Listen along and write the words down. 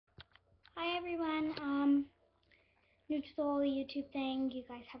Hi everyone, new to the whole YouTube thing. You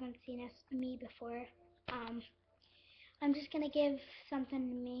guys haven't seen me before. I'm just gonna give something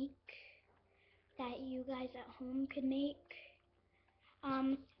to make that you guys at home could make.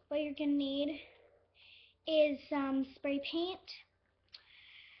 What you're gonna need is some spray paint,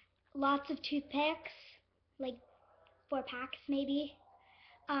 lots of toothpicks, like 4 packs maybe,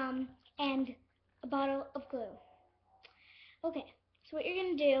 and a bottle of glue. Okay, so what you're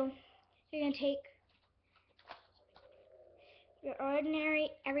gonna do, you're gonna take your ordinary,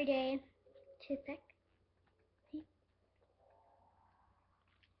 everyday toothpick.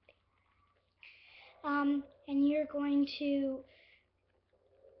 And you're going to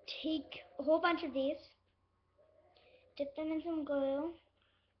take a whole bunch of these, dip them in some glue,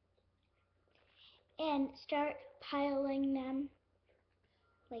 and start piling them,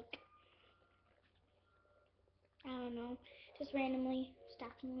 like, I don't know, just randomly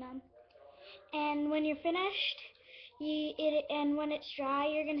stacking them. And when you're finished, and when it's dry,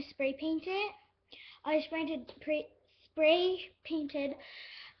 you're going to spray paint it. I spray painted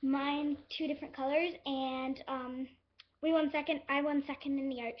mine 2 different colors, and I won second in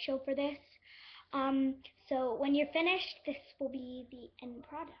the art show for this. So when you're finished, this will be the end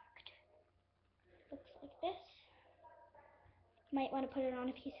product. Looks like this. Might want to put it on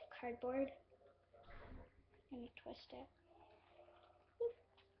a piece of cardboard and twist it.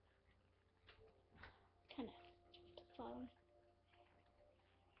 Kind of falling.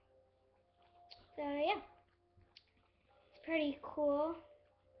 So yeah, it's pretty cool.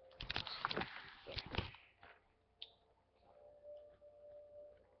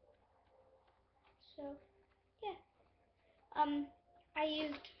 So yeah, I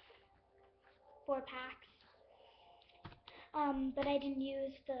used 4 packs, but I didn't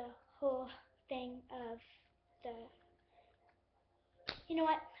use the whole thing of the. You know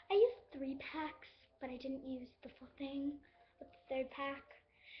what? I used 3 packs, but I didn't use the full thing with the 3rd pack.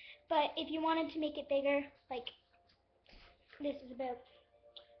 But if you wanted to make it bigger, like this is about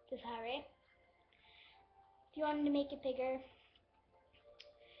this high, right? If you wanted to make it bigger,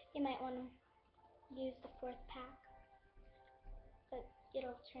 you might want to use the 4th pack, but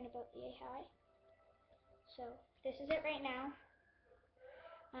it'll turn about yay high. So this is it right now.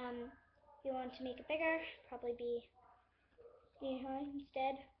 If you want to make it bigger, probably be yay high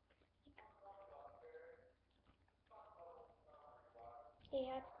instead. Yay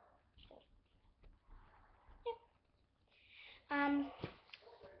high. So, yeah.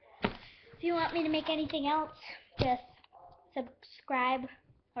 If you want me to make anything else, just subscribe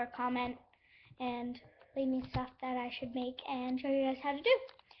or comment and leave me stuff that I should make and show you guys how to do.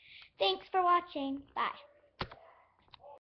 Thanks for watching. Bye.